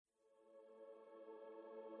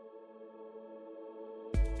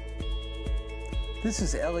This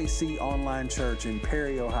is LEC Online Church in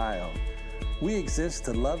Perry, Ohio. We exist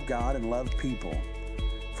to love God and love people.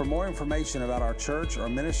 For more information about our church or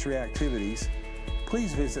ministry activities,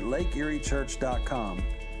 please visit lakeeriechurch.com.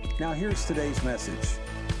 Now here's today's message.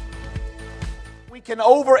 We can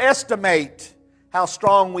overestimate how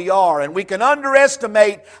strong we are, and we can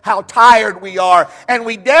underestimate how tired we are, and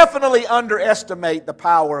we definitely underestimate the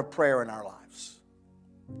power of prayer in our lives.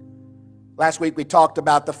 Last week we talked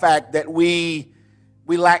about the fact that we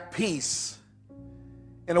lack peace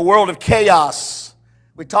in a world of chaos.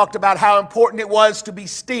 We talked about how important it was to be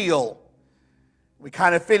still. We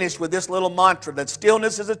kind of finished with this little mantra that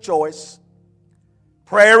stillness is a choice,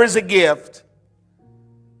 prayer is a gift,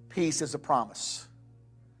 peace is a promise.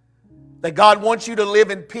 That God wants you to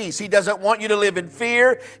live in peace. He doesn't want you to live in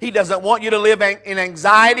fear. He doesn't want you to live in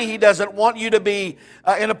anxiety. He doesn't want you to be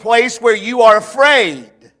in a place where you are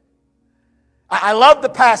afraid. I love the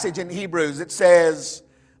passage in Hebrews. It says,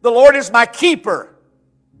 "The Lord is my keeper.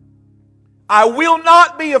 I will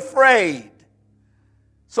not be afraid,"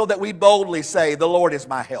 so that we boldly say, "The Lord is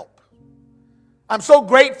my help." I'm so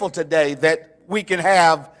grateful today that we can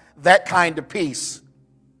have that kind of peace.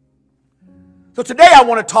 So today I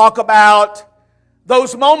want to talk about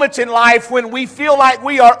those moments in life when we feel like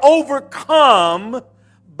we are overcome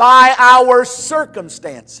by our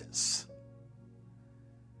circumstances.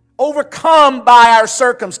 Overcome by our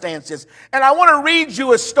circumstances. And I want to read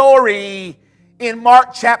you a story in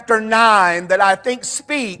Mark chapter 9 that I think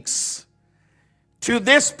speaks to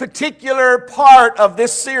this particular part of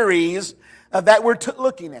this series that we're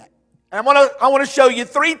looking at. And I want to show you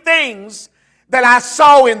three things that I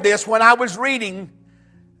saw in this when I was reading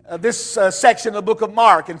this section of the book of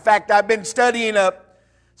Mark. In fact, I've been studying a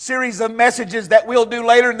series of messages that we'll do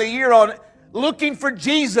later in the year on looking for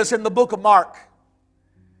Jesus in the book of Mark.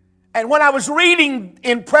 And when I was reading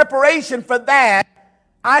in preparation for that,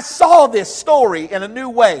 I saw this story in a new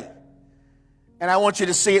way. And I want you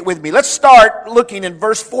to see it with me. Let's start looking in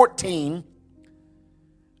verse 14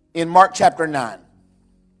 in Mark chapter 9.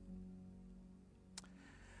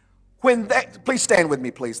 Please stand with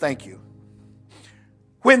me, please. Thank you.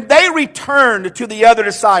 When they returned to the other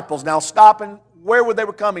disciples, now stopping where they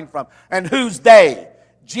were coming from. And who's they?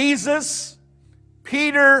 Jesus,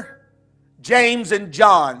 Peter, James, and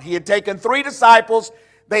John. He had taken three disciples.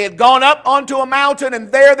 They had gone up onto a mountain,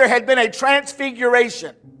 and there had been a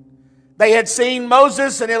transfiguration. They had seen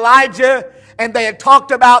Moses and Elijah, and they had talked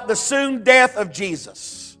about the soon death of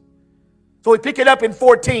Jesus. So we pick it up in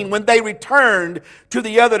 14. When they returned to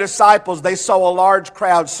the other disciples, they saw a large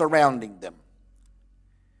crowd surrounding them.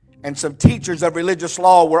 And some teachers of religious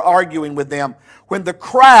law were arguing with them. When the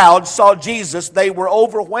crowd saw Jesus, they were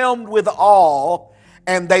overwhelmed with awe,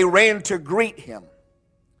 and they ran to greet him.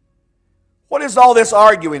 "What is all this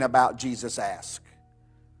arguing about?" Jesus asked.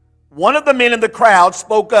 One of the men in the crowd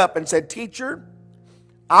spoke up and said, "Teacher,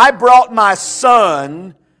 I brought my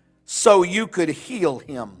son so you could heal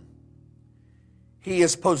him. He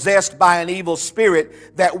is possessed by an evil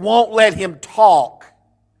spirit that won't let him talk.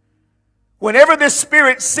 Whenever this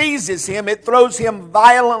spirit seizes him, it throws him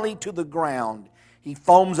violently to the ground. He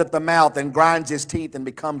foams at the mouth and grinds his teeth and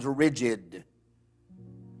becomes rigid.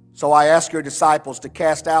 So I asked your disciples to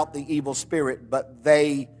cast out the evil spirit, but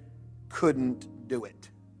they couldn't do it."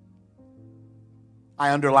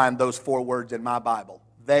 I underlined those four words in my Bible.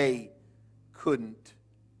 They couldn't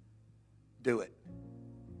do it.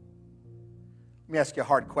 Let me ask you a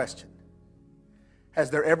hard question.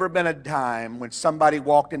 Has there ever been a time when somebody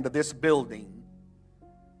walked into this building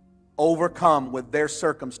overcome with their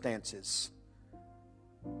circumstances,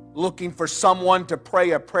 looking for someone to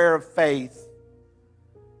pray a prayer of faith,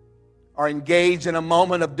 or engage in a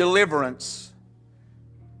moment of deliverance,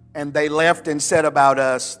 and they left and said about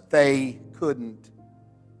us, they couldn't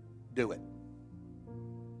do it?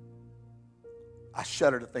 I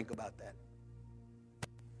shudder to think about that.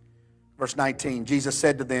 Verse 19, Jesus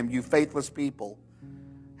said to them, "You faithless people,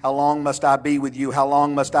 how long must I be with you? How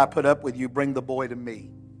long must I put up with you? Bring the boy to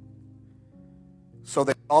me." So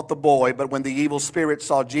they brought the boy, but when the evil spirit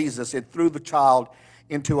saw Jesus, it threw the child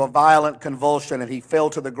into a violent convulsion, and he fell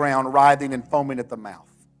to the ground, writhing and foaming at the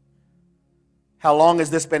mouth. "How long has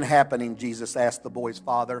this been happening?" Jesus asked the boy's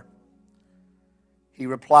father. He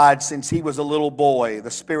replied, "Since he was a little boy,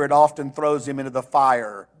 the spirit often throws him into the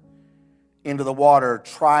fire, into the water,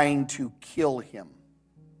 trying to kill him."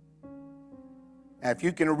 Now, if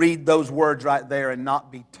you can read those words right there and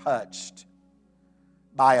not be touched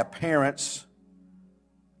by a parent's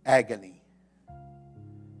agony.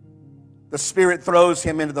 The spirit throws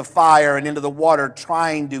him into the fire and into the water,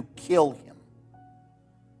 trying to kill him.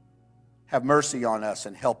 Have mercy on us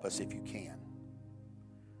and help us if you can.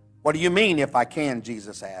 What do you mean, if I can?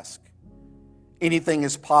 Jesus asked. Anything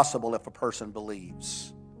is possible if a person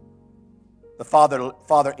believes. The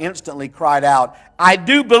father instantly cried out, I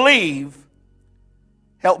do believe.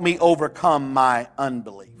 Help me overcome my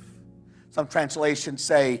unbelief. Some translations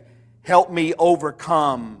say, help me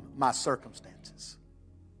overcome my circumstances.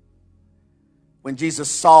 When Jesus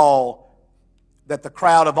saw that the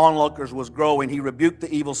crowd of onlookers was growing, he rebuked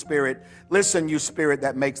the evil spirit. Listen, you spirit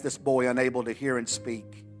that makes this boy unable to hear and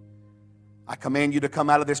speak. I command you to come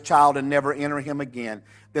out of this child and never enter him again.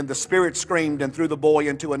 Then the spirit screamed and threw the boy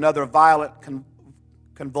into another violent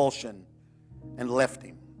convulsion and left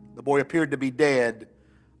him. The boy appeared to be dead.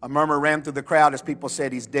 A murmur ran through the crowd as people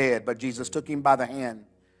said he's dead. But Jesus took him by the hand,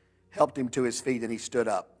 helped him to his feet, and he stood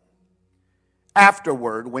up.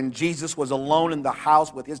 Afterward, when Jesus was alone in the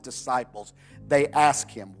house with his disciples, they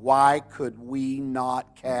asked him, why could we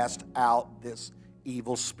not cast out this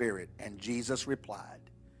evil spirit? And Jesus replied,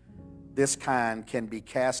 this kind can be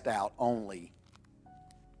cast out only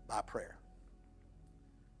by prayer.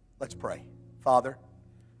 Let's pray. Father,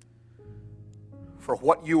 for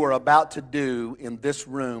what you are about to do in this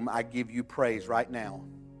room, I give you praise right now.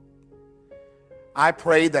 I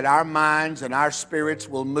pray that our minds and our spirits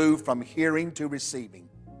will move from hearing to receiving.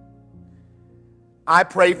 I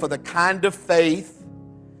pray for the kind of faith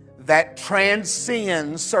that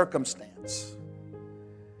transcends circumstance.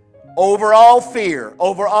 Over all fear,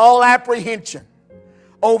 over all apprehension,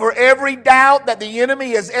 over every doubt that the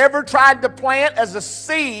enemy has ever tried to plant as a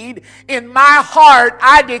seed in my heart,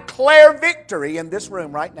 I declare victory in this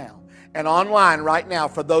room right now and online right now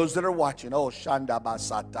for those that are watching. Oh, Shanda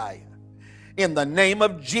Basataya. In the name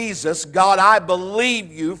of Jesus, God, I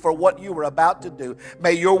believe you for what you were about to do.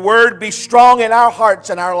 May your word be strong in our hearts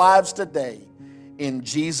and our lives today. In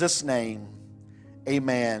Jesus' name,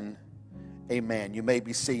 amen. Amen. You may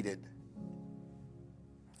be seated.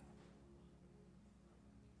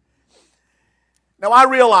 Now, I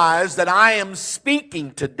realize that I am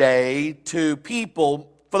speaking today to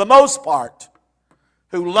people, for the most part,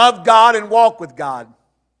 who love God and walk with God.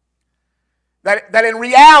 That in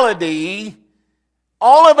reality,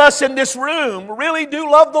 all of us in this room really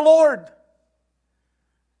do love the Lord.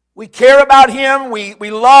 We care about Him.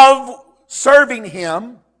 We love serving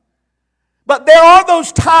Him. But there are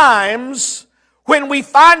those times when we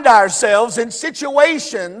find ourselves in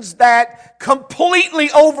situations that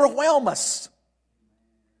completely overwhelm us.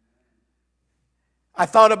 I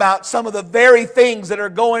thought about some of the very things that are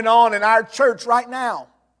going on in our church right now.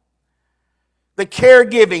 The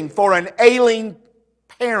caregiving for an ailing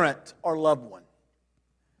parent or loved one.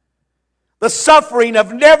 The suffering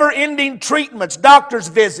of never-ending treatments, doctor's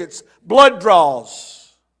visits, blood draws.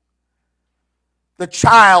 The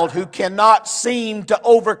child who cannot seem to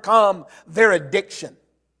overcome their addiction.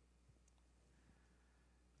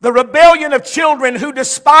 The rebellion of children who,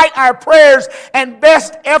 despite our prayers and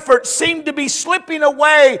best efforts, seem to be slipping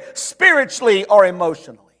away spiritually or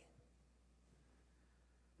emotionally.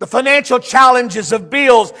 The financial challenges of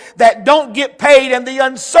bills that don't get paid and the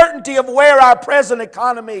uncertainty of where our present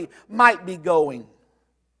economy might be going.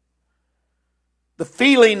 The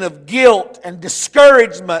feeling of guilt and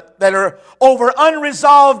discouragement that are over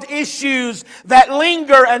unresolved issues that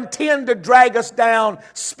linger and tend to drag us down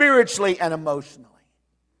spiritually and emotionally.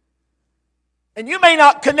 And you may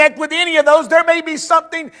not connect with any of those. There may be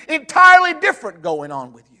something entirely different going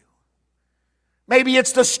on with you. Maybe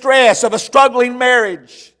it's the stress of a struggling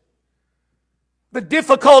marriage, the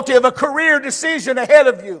difficulty of a career decision ahead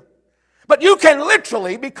of you. But you can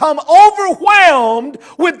literally become overwhelmed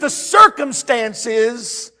with the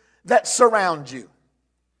circumstances that surround you.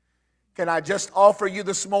 Can I just offer you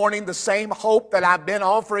this morning the same hope that I've been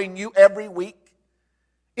offering you every week?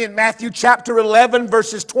 In Matthew chapter 11,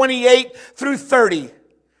 verses 28 through 30.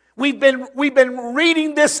 We've been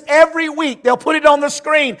reading this every week. They'll put it on the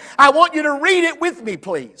screen. I want you to read it with me,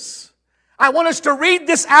 please. I want us to read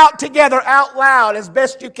this out together, out loud, as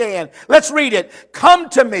best you can. Let's read it. Come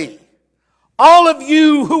to me, all of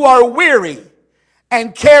you who are weary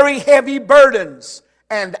and carry heavy burdens,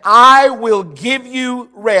 and I will give you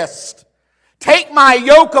rest. Take my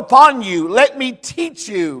yoke upon you. Let me teach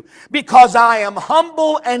you, because I am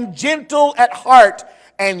humble and gentle at heart,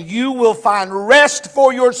 and you will find rest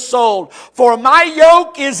for your soul. For my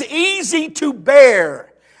yoke is easy to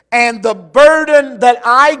bear, and the burden that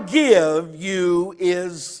I give you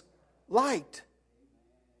is light.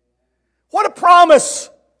 What a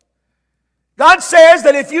promise. God says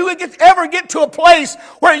that if you ever get to a place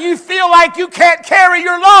where you feel like you can't carry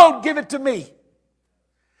your load, give it to me.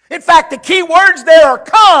 In fact, the key words there are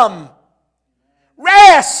come,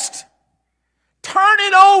 rest, turn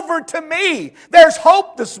it over to me. There's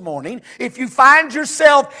hope this morning if you find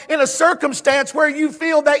yourself in a circumstance where you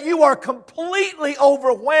feel that you are completely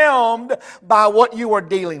overwhelmed by what you are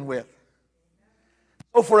dealing with.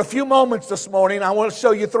 So for a few moments this morning, I want to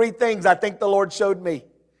show you three things I think the Lord showed me.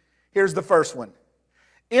 Here's the first one.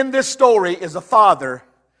 In this story is a father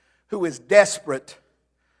who is desperate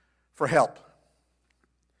for help.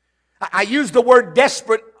 I use the word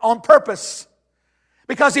desperate on purpose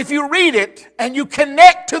because if you read it and you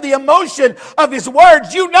connect to the emotion of his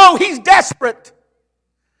words, you know he's desperate.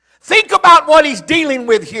 Think about what he's dealing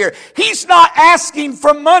with here. He's not asking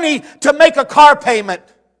for money to make a car payment.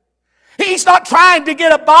 He's not trying to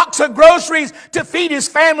get a box of groceries to feed his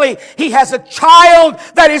family. He has a child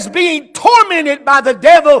that is being tormented by the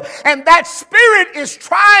devil, and that spirit is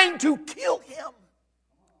trying to kill him.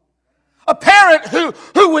 A parent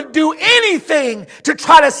who would do anything to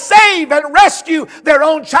try to save and rescue their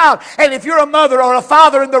own child. And if you're a mother or a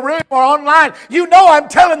father in the room or online, you know I'm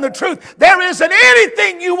telling the truth. There isn't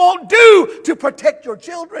anything you won't do to protect your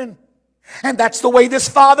children. And that's the way this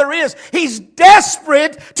father is. He's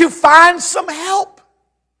desperate to find some help.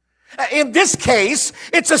 In this case,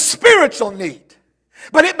 it's a spiritual need.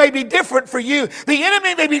 But it may be different for you. The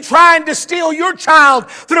enemy may be trying to steal your child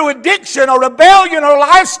through addiction or rebellion or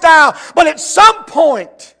lifestyle. But at some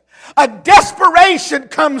point, a desperation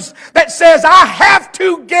comes that says, I have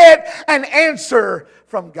to get an answer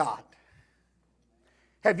from God.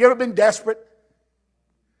 Have you ever been desperate?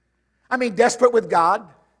 I mean, desperate with God.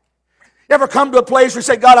 You ever come to a place where you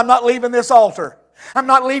say, God, I'm not leaving this altar. I'm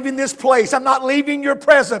not leaving this place. I'm not leaving your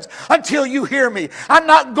presence until you hear me. I'm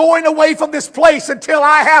not going away from this place until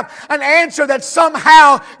I have an answer that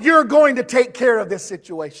somehow you're going to take care of this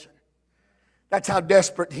situation. That's how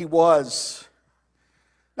desperate he was.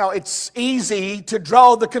 Now, it's easy to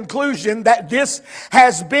draw the conclusion that this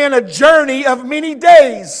has been a journey of many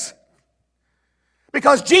days.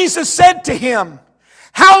 Because Jesus said to him,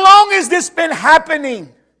 how long has this been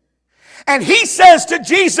happening? And he says to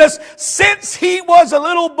Jesus, since he was a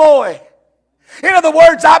little boy. In other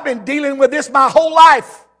words, I've been dealing with this my whole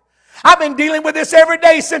life. I've been dealing with this every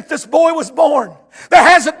day since this boy was born. There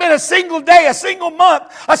hasn't been a single day, a single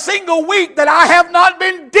month, a single week that I have not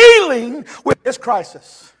been dealing with this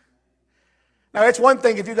crisis. Now, it's one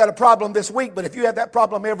thing if you got a problem this week, but if you have that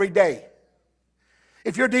problem every day,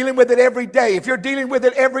 if you're dealing with it every day, if you're dealing with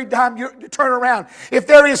it every time you turn around, if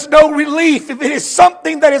there is no relief, if it is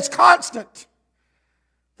something that is constant,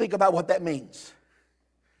 think about what that means.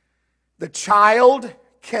 The child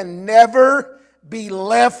can never be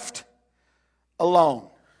left alone.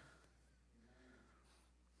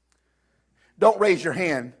 Don't raise your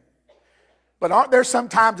hand. But aren't there some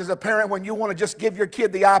times as a parent when you want to just give your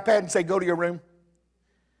kid the iPad and say, go to your room?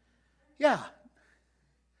 Yeah.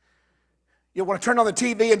 You want to turn on the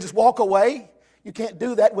TV and just walk away? You can't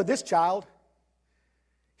do that with this child.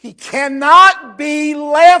 He cannot be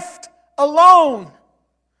left alone.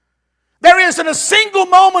 There isn't a single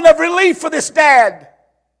moment of relief for this dad.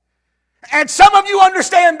 And some of you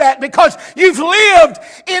understand that because you've lived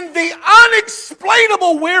in the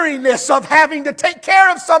unexplainable weariness of having to take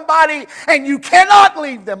care of somebody and you cannot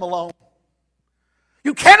leave them alone.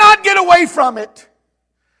 You cannot get away from it.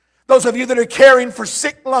 Those of you that are caring for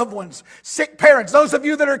sick loved ones, sick parents, those of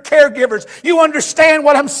you that are caregivers, you understand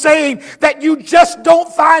what I'm saying, that you just don't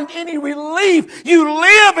find any relief. You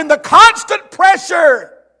live in the constant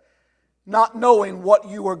pressure, not knowing what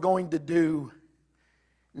you are going to do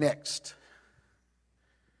next.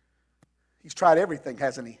 He's tried everything,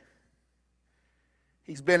 hasn't he?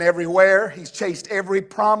 He's been everywhere. He's chased every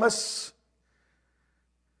promise.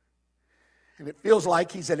 And it feels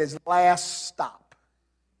like he's at his last stop.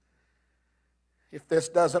 If this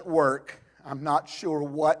doesn't work, I'm not sure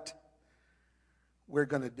what we're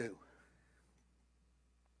going to do.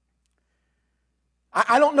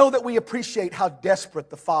 I don't know that we appreciate how desperate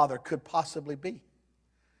the father could possibly be.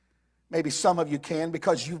 Maybe some of you can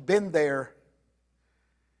because you've been there.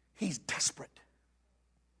 He's desperate.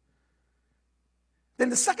 Then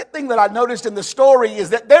the second thing that I noticed in the story is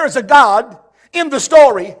that there is a God in the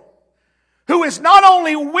story who is not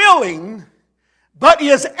only willing, but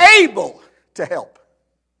is able to help.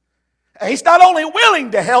 He's not only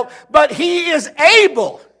willing to help, but he is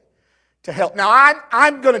able to help. Now,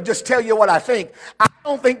 I'm going to just tell you what I think. I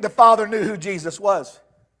don't think the Father knew who Jesus was.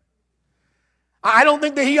 I don't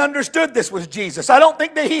think that he understood this was Jesus. I don't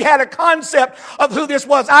think that he had a concept of who this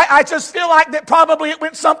was. I just feel like that probably it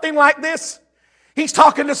went something like this. He's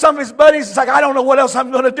talking to some of his buddies. It's like, I don't know what else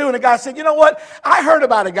I'm going to do. And the guy said, you know what? I heard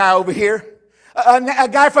about a guy over here. A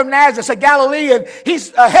guy from Nazareth, a Galilean.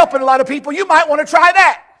 He's helping a lot of people. You might want to try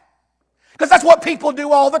that. Because that's what people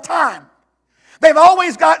do all the time. They've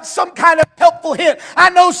always got some kind of helpful hint. I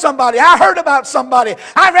know somebody. I heard about somebody.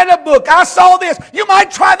 I read a book. I saw this. You might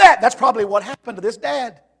try that. That's probably what happened to this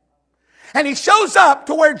dad. And he shows up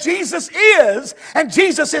to where Jesus is, and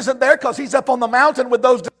Jesus isn't there because he's up on the mountain with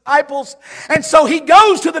those disciples. And so he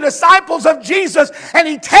goes to the disciples of Jesus, and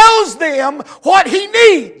he tells them what he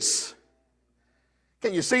needs.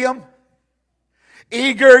 Can you see them?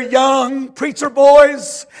 Eager, young preacher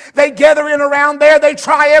boys. They gather in around there. They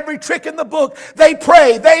try every trick in the book. They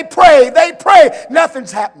pray, they pray, they pray.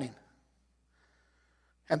 Nothing's happening.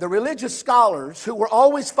 And the religious scholars who were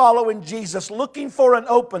always following Jesus, looking for an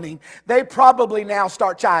opening, they probably now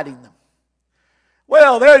start chiding them.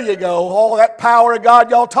 Well, there you go. All that power of God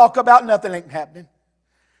y'all talk about, nothing ain't happening.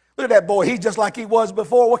 Look at that boy. He's just like he was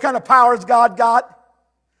before. What kind of power has God got?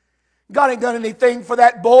 God ain't done anything for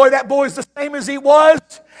that boy. That boy's the same as he was.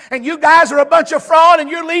 And you guys are a bunch of fraud, and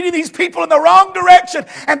you're leading these people in the wrong direction.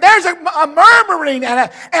 And there's a murmuring and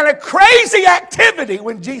a crazy activity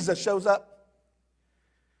when Jesus shows up.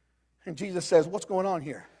 And Jesus says, what's going on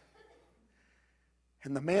here?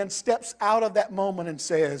 And the man steps out of that moment and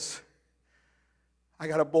says, I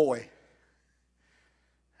got a boy,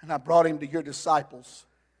 and I brought him to your disciples.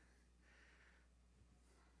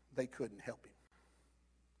 They couldn't help him.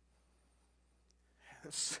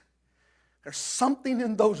 There's something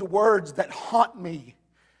in those words that haunt me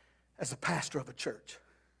as a pastor of a church.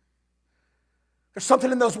 There's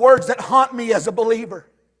something in those words that haunt me as a believer.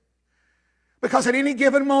 Because at any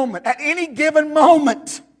given moment,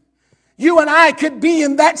 you and I could be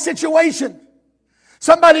in that situation.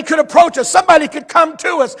 Somebody could approach us. Somebody could come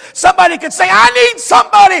to us. Somebody could say, I need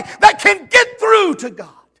somebody that can get through to God.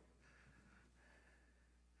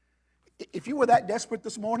 If you were that desperate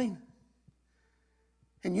this morning,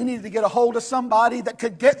 and you needed to get a hold of somebody that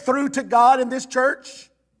could get through to God in this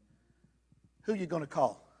church, who are you going to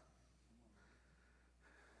call?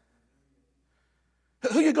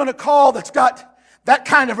 Who are you going to call that's got that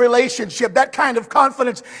kind of relationship, that kind of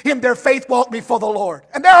confidence in their faith walk before the Lord?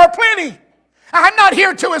 And there are plenty. I'm not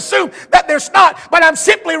here to assume that there's not, but I'm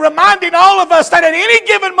simply reminding all of us that at any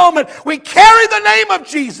given moment we carry the name of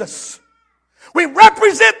Jesus. We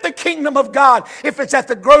represent the kingdom of God. If it's at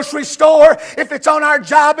the grocery store, if it's on our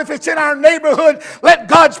job, if it's in our neighborhood, let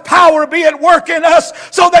God's power be at work in us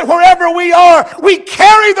so that wherever we are, we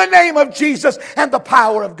carry the name of Jesus and the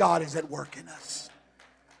power of God is at work in us.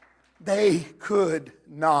 They could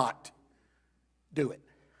not do it.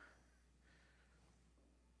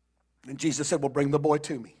 And Jesus said, well, bring the boy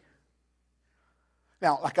to me.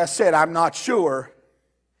 Now, like I said, I'm not sure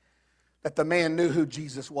that the man knew who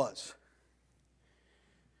Jesus was.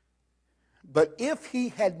 But if he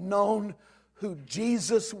had known who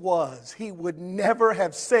Jesus was, he would never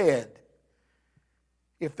have said,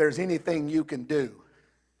 if there's anything you can do,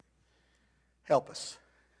 help us.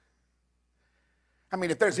 I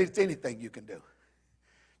mean, if there's anything you can do.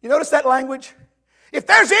 You notice that language? If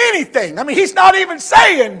there's anything, I mean, he's not even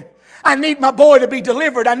saying, I need my boy to be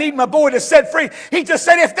delivered. I need my boy to set free. He just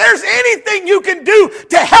said, if there's anything you can do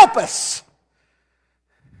to help us.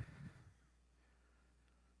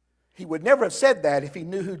 He would never have said that if he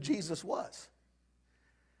knew who Jesus was.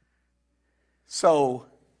 So,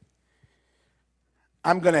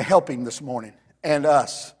 I'm going to help him this morning and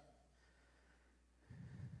us.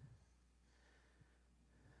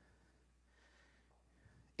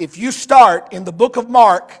 If you start in the book of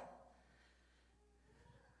Mark,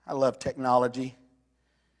 I love technology.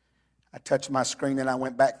 I touched my screen and I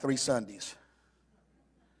went back 3 Sundays.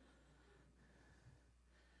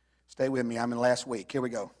 Stay with me, I'm in last week. Here we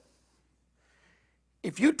go.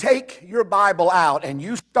 If you take your Bible out and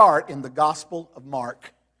you start in the Gospel of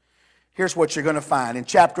Mark, here's what you're going to find. In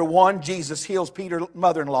chapter 1, Jesus heals Peter's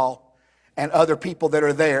mother-in-law and other people that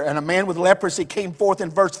are there. And a man with leprosy came forth in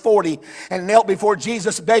verse 40 and knelt before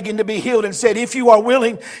Jesus begging to be healed and said, if you are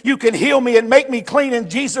willing, you can heal me and make me clean. And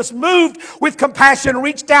Jesus, moved with compassion,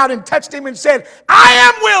 reached out and touched him and said,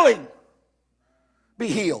 I am willing. Be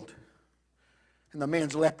healed. And the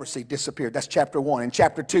man's leprosy disappeared. That's chapter 1. In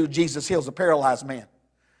chapter 2, Jesus heals a paralyzed man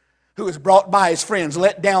who was brought by his friends,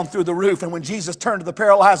 let down through the roof. And when Jesus turned to the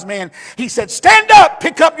paralyzed man, he said, stand up,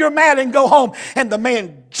 pick up your mat and go home. And the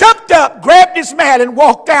man jumped up, grabbed his mat and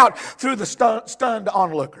walked out through the stunned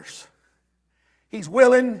onlookers. He's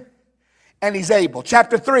willing and he's able.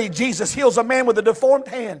 Chapter 3, Jesus heals a man with a deformed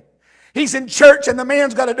hand. He's in church and the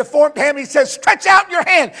man's got a deformed hand. He says, stretch out your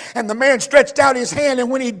hand. And the man stretched out his hand, and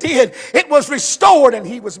when he did, it was restored and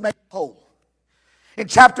he was made whole. In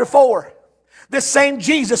chapter 4, This same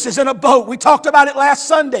Jesus is in a boat. We talked about it last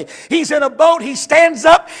Sunday. He's in a boat. He stands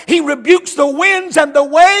up. He rebukes the winds and the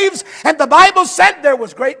waves. And the Bible said there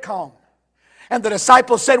was great calm. And the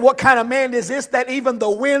disciples said, what kind of man is this that even the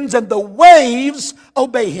winds and the waves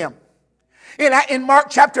obey him? In Mark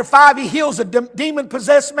chapter 5, he heals a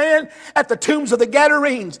demon-possessed man at the tombs of the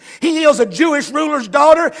Gadarenes. He heals a Jewish ruler's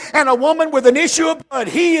daughter and a woman with an issue of blood.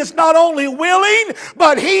 He is not only willing,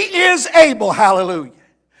 but he is able. Hallelujah.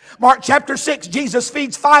 Mark chapter 6, Jesus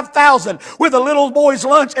feeds 5,000 with a little boy's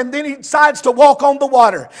lunch, and then he decides to walk on the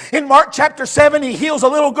water. In Mark chapter 7, he heals a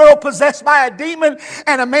little girl possessed by a demon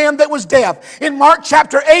and a man that was deaf. In Mark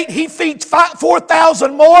chapter 8, he feeds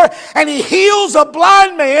 4,000 more, and he heals a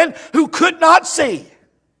blind man who could not see.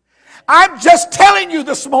 I'm just telling you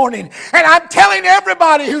this morning, and I'm telling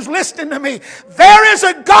everybody who's listening to me, there is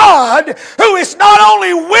a God who is not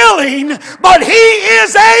only willing, but he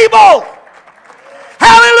is able.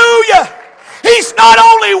 Hallelujah. He's not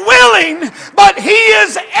only willing, but he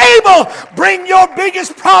is able. Bring your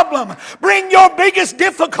biggest problem. Bring your biggest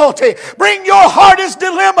difficulty. Bring your hardest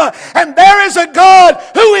dilemma. And there is a God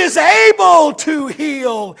who is able to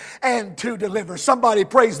heal and to deliver. Somebody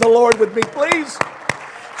praise the Lord with me, please.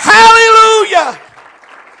 Hallelujah.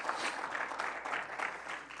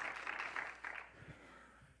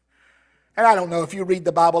 And I don't know if you read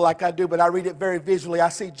the Bible like I do, but I read it very visually. I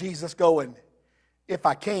see Jesus going, if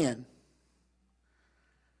I can,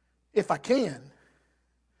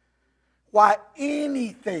 why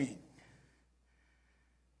anything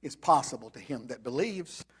is possible to him that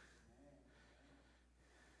believes.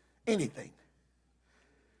 Anything.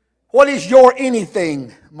 What is your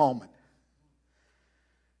anything moment?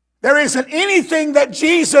 There isn't anything that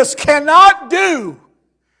Jesus cannot do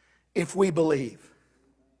if we believe.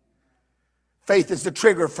 Faith is the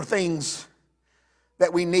trigger for things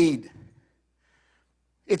that we need.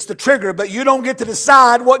 It's the trigger, but you don't get to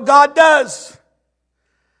decide what God does.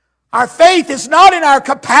 Our faith is not in our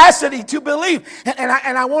capacity to believe. And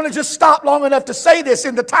I want to just stop long enough to say this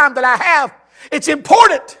in the time that I have. It's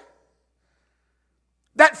important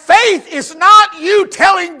that faith is not you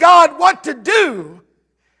telling God what to do,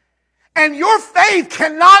 and your faith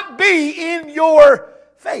cannot be in your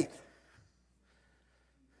faith.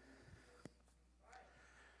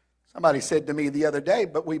 Somebody said to me the other day,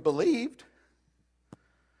 but we believed.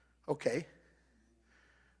 Okay.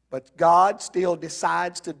 But God still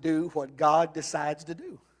decides to do what God decides to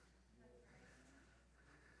do.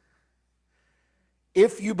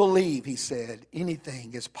 If you believe, he said,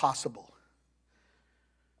 anything is possible.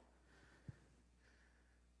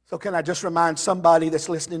 So can I just remind somebody that's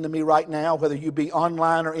listening to me right now, whether you be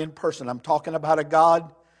online or in person, I'm talking about a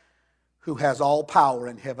God who has all power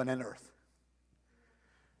in heaven and earth.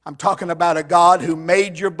 I'm talking about a God who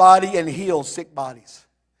made your body and heals sick bodies.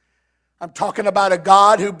 I'm talking about a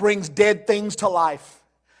God who brings dead things to life.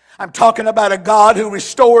 I'm talking about a God who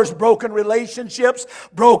restores broken relationships,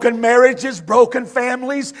 broken marriages, broken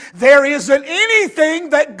families. There isn't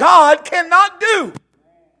anything that God cannot do.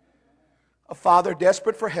 A Father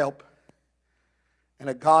desperate for help and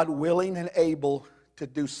a God willing and able to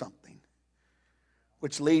do something.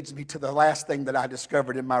 Which leads me to the last thing that I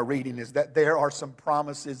discovered in my reading is that there are some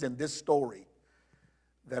promises in this story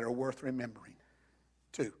that are worth remembering.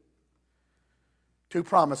 Two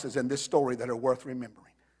promises in this story that are worth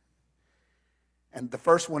remembering. And the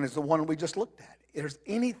first one is the one we just looked at. There's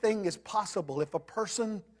anything is possible if a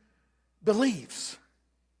person believes.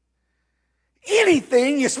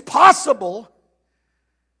 Anything is possible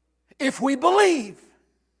if we believe.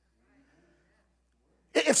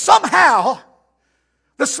 If somehow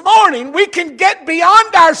this morning we can get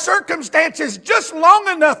beyond our circumstances just long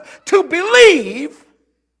enough to believe,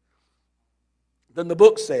 then the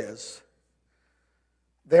book says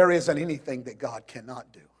there isn't anything that God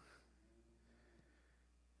cannot do.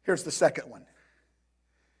 Here's the second one.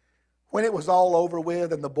 When it was all over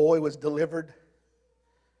with and the boy was delivered,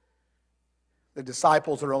 the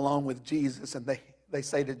disciples are alone with Jesus and they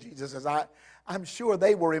say to Jesus, I'm sure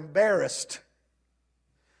they were embarrassed.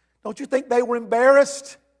 Don't you think they were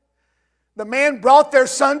embarrassed? The man brought their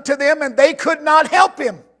son to them and they could not help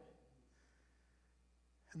him.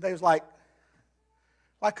 And they was like,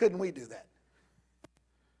 why couldn't we do that?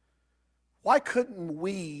 Why couldn't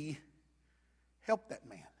we help that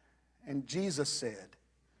man? And Jesus said,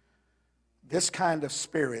 this kind of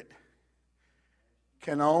spirit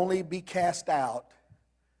can only be cast out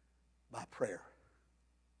by prayer.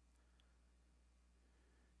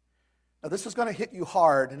 Now, this is going to hit you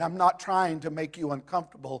hard, and I'm not trying to make you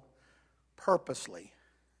uncomfortable purposely,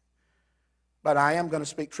 but I am going to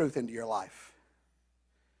speak truth into your life.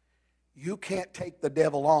 You can't take the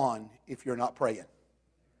devil on if you're not praying.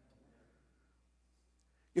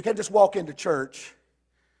 You can't just walk into church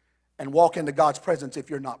and walk into God's presence if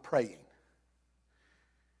you're not praying.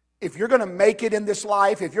 If you're going to make it in this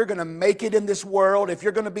life, if you're going to make it in this world, if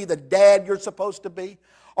you're going to be the dad you're supposed to be,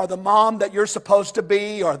 or the mom that you're supposed to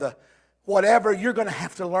be, or the whatever, you're going to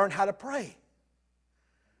have to learn how to pray.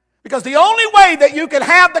 Because the only way that you can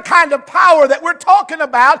have the kind of power that we're talking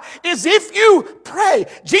about is if you pray.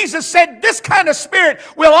 Jesus said this kind of spirit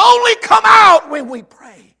will only come out when we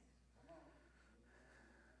pray.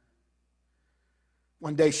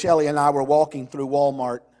 One day, Shelley and I were walking through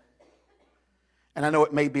Walmart. And I know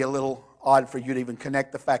it may be a little odd for you to even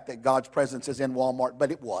connect the fact that God's presence is in Walmart,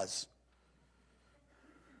 but it was.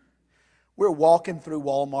 We're walking through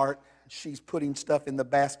Walmart. She's putting stuff in the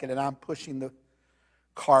basket, and I'm pushing the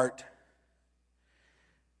cart.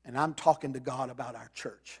 And I'm talking to God about our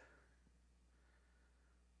church.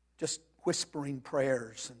 Just whispering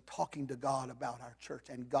prayers and talking to God about our church.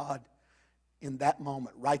 And God, in that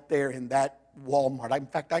moment, right there in that Walmart. In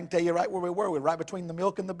fact, I can tell you right where we were. We were right between the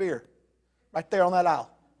milk and the beer. Right there on that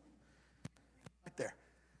aisle. Right there.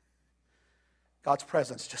 God's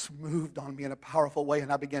presence just moved on me in a powerful way,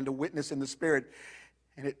 and I began to witness in the Spirit.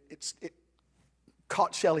 And it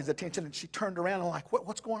caught Shelley's attention, and she turned around and like,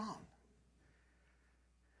 what's going on?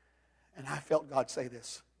 And I felt God say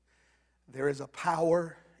this. There is a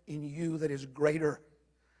power in you that is greater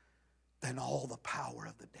than all the power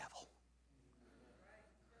of the devil.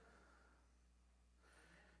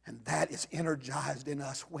 And that is energized in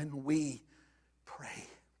us when we pray.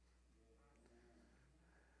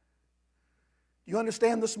 You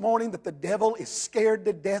understand this morning that the devil is scared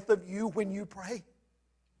to death of you when you pray?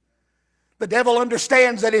 The devil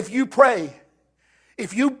understands that if you pray,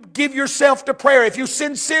 if you give yourself to prayer, if you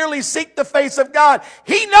sincerely seek the face of God,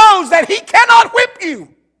 he knows that he cannot whip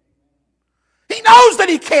you. He knows that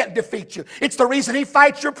he can't defeat you. It's the reason he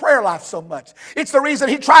fights your prayer life so much. It's the reason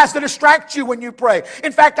he tries to distract you when you pray.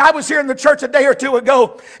 In fact, I was here in the church a day or two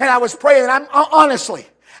ago, and I was praying, and honestly,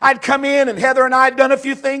 I'd come in, and Heather and I had done a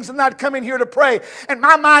few things, and I'd come in here to pray, and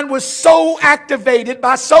my mind was so activated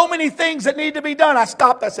by so many things that need to be done. I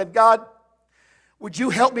stopped. I said, God, would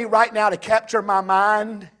you help me right now to capture my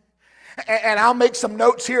mind? And I'll make some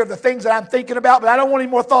notes here of the things that I'm thinking about, but I don't want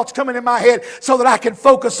any more thoughts coming in my head so that I can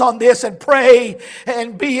focus on this and pray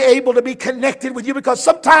and be able to be connected with you, because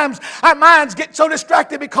sometimes our minds get so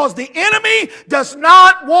distracted because the enemy does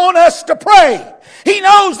not want us to pray. He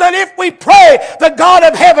knows that if we pray, the God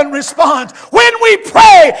of heaven responds. When we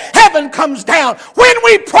pray, heaven comes down. When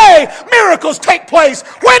we pray, miracles take place.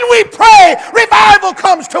 When we pray, revival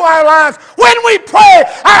comes to our lives. When we pray,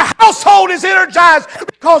 our household is energized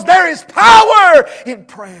because there is power in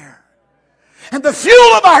prayer. And the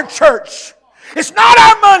fuel of our church, it's not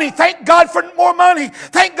our money. Thank God for more money.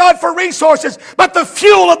 Thank God for resources. But the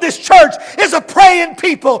fuel of this church is a praying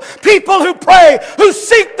people. People who pray, who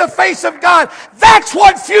seek the face of God. That's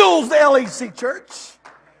what fuels the LEC church.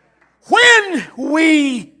 When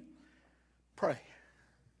we pray.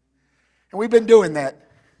 And we've been doing that.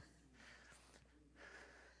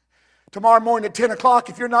 Tomorrow morning at 10 o'clock,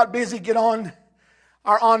 if you're not busy, get on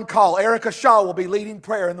our on-call. Erica Shaw will be leading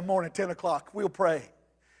prayer in the morning at 10 o'clock. We'll pray.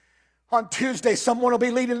 On Tuesday, someone will be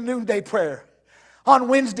leading a noonday prayer. On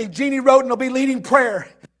Wednesday, Jeannie Roden will be leading prayer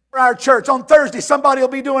for our church. On Thursday, somebody will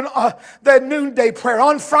be doing the noonday prayer.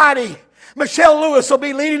 On Friday, Michelle Lewis will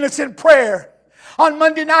be leading us in prayer. On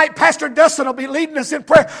Monday night, Pastor Dustin will be leading us in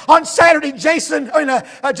prayer. On Saturday, Jason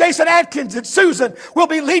Atkins and Susan will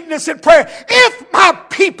be leading us in prayer. If my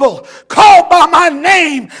people called by my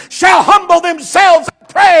name shall humble themselves and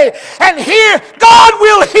pray and hear, God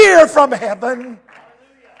will hear from heaven.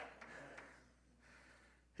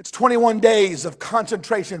 It's 21 days of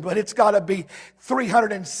concentration, but it's got to be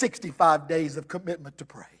 365 days of commitment to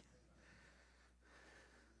pray.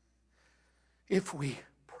 If we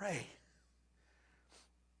pray.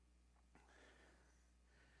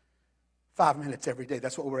 5 minutes every day.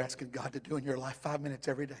 That's what we're asking God to do in your life. 5 minutes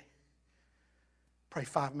every day. Pray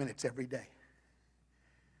 5 minutes every day.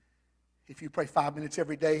 If you pray 5 minutes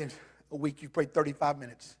every day, in a week you've prayed 35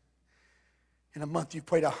 minutes. In a month you've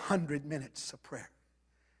prayed 100 minutes of prayer.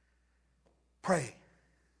 Pray.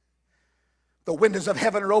 The windows of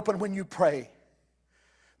heaven are open when you pray.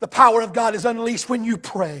 The power of God is unleashed when you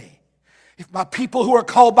pray. If my people who are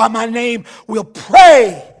called by my name will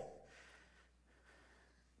pray.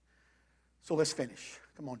 So let's finish.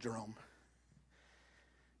 Come on, Jerome.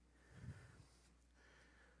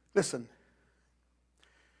 Listen.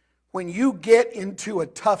 When you get into a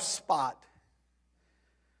tough spot,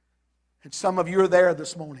 and some of you are there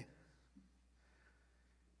this morning,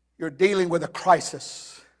 You're dealing with a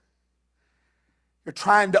crisis. You're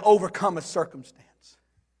trying to overcome a circumstance.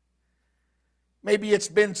 Maybe it's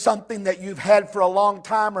been something that you've had for a long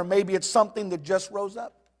time, or maybe it's something that just rose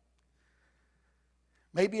up.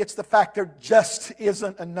 Maybe it's the fact there just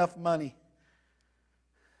isn't enough money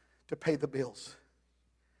to pay the bills.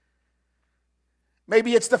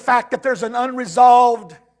 Maybe it's the fact that there's an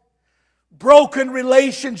unresolved, broken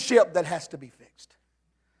relationship that has to be fixed.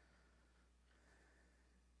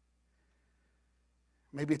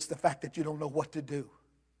 Maybe it's the fact that you don't know what to do.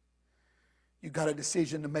 You've got a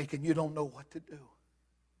decision to make and you don't know what to do.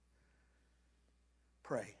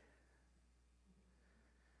 Pray.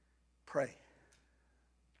 Pray.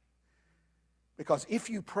 Because if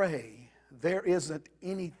you pray, there isn't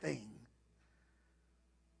anything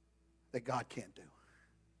that God can't do.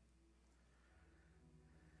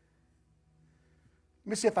 Let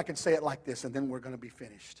me see if I can say it like this, and then we're going to be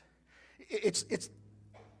finished.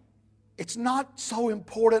 It's not so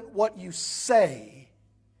important what you say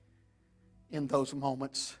in those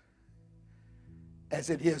moments as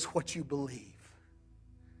it is what you believe.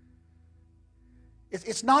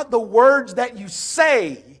 It's not the words that you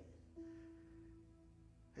say,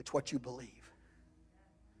 it's what you believe.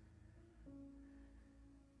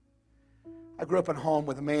 I grew up at home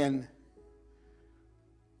with a man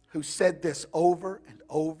who said this over and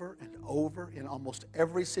over and over in almost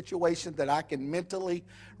every situation that I can mentally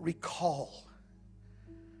recall.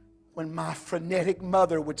 When my frenetic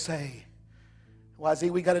mother would say, YZ,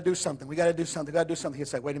 we got to do something. We got to do something. We got to do something. He'd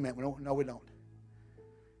say, wait a minute. No, we don't.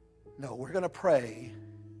 No, we're going to pray.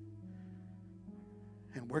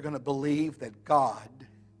 And we're going to believe that God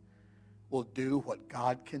will do what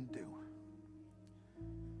God can do.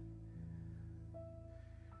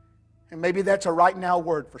 And maybe that's a right now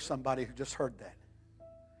word for somebody who just heard that.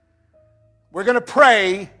 We're going to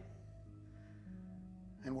pray.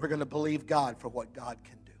 And we're going to believe God for what God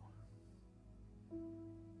can do.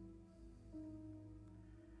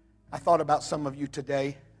 I thought about some of you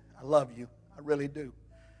today. I love you. I really do.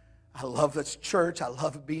 I love this church. I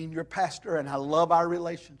love being your pastor. And I love our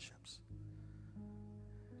relationships.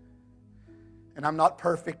 And I'm not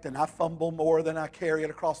perfect. And I fumble more than I carry it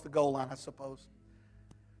across the goal line, I suppose.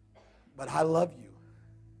 But I love you.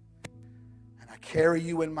 And I carry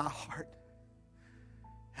you in my heart.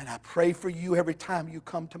 And I pray for you every time you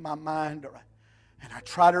come to my mind. And I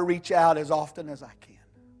try to reach out as often as I can.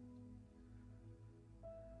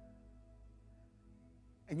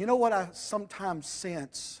 And you know what I sometimes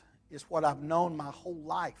sense is what I've known my whole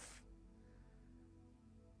life.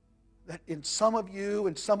 That in some of you,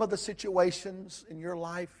 in some of the situations in your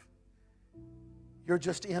life, you're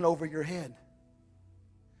just in over your head.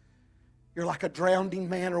 You're like a drowning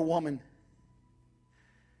man or woman.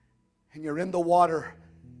 And you're in the water.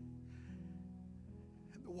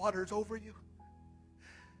 And the water's over you.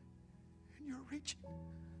 And you're reaching.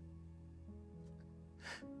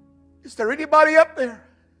 Is there anybody up there?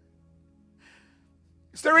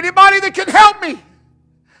 Is there anybody that can help me?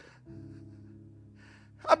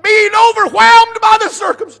 I'm being overwhelmed by the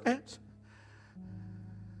circumstance.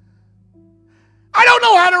 I don't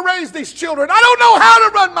know how to raise these children. I don't know how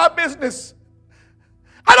to run my business.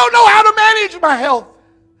 I don't know how to manage my health.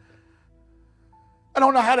 I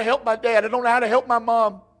don't know how to help my dad. I don't know how to help my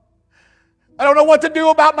mom. I don't know what to do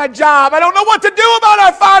about my job. I don't know what to do about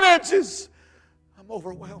our finances. I'm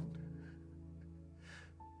overwhelmed.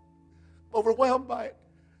 Overwhelmed by it.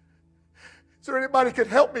 Is there anybody who can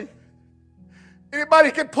help me?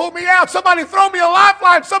 Anybody can pull me out? Somebody throw me a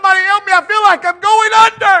lifeline. Somebody help me. I feel like I'm going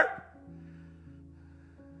under.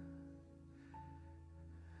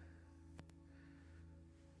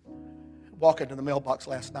 Walking to the mailbox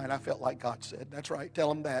last night, I felt like God said, that's right, tell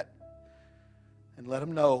them that. And let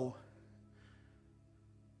them know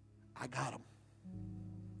I got them.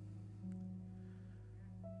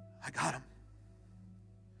 I got them.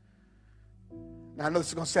 Now, I know this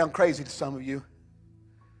is going to sound crazy to some of you,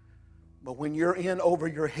 but when you're in over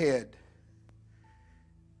your head,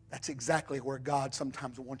 that's exactly where God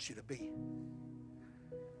sometimes wants you to be.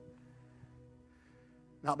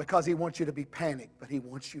 Not because He wants you to be panicked, but He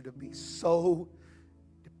wants you to be so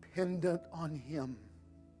dependent on Him.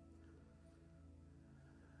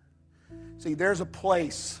 See, there's a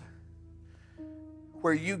place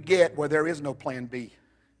where you get where there is no plan B.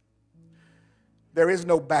 There is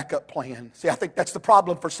no backup plan. See, I think that's the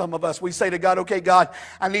problem for some of us. We say to God, okay, God,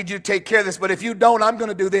 I need you to take care of this, but if you don't, I'm going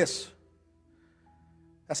to do this.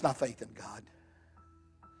 That's not faith in God.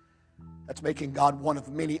 That's making God one of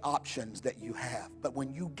many options that you have. But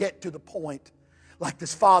when you get to the point, like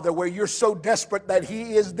this father, where you're so desperate that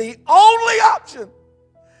he is the only option,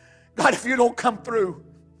 God, if you don't come through,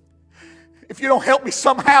 if you don't help me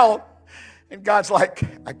somehow. And God's like,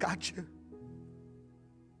 I got you.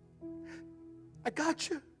 I got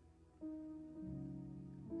you.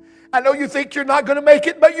 I know you think you're not going to make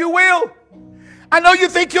it, but you will. I know you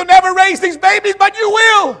think you'll never raise these babies, but you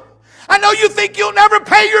will. I know you think you'll never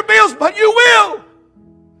pay your bills, but you will.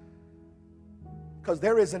 Because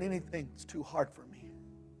there isn't anything that's too hard for me.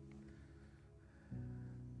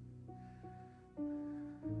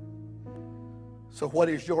 So what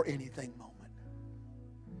is your anything moment?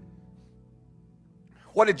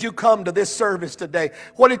 What did you come to this service today?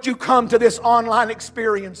 What did you come to this online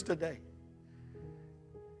experience today?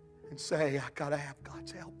 And say, I got to have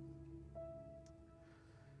God's help.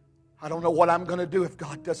 I don't know what I'm going to do if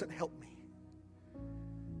God doesn't help me.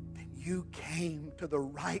 Then you came to the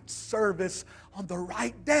right service on the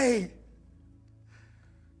right day.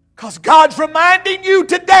 Because God's reminding you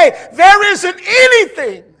today, there isn't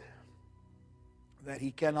anything that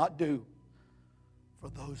He cannot do for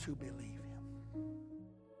those who believe Him.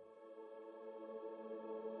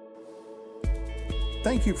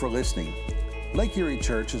 Thank you for listening. Lake Erie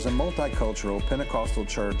Church is a multicultural Pentecostal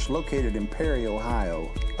church located in Perry, Ohio,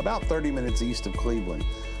 about 30 minutes east of Cleveland.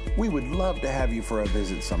 We would love to have you for a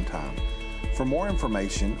visit sometime. For more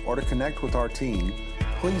information or to connect with our team,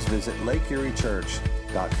 please visit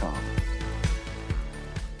lakeeriechurch.com.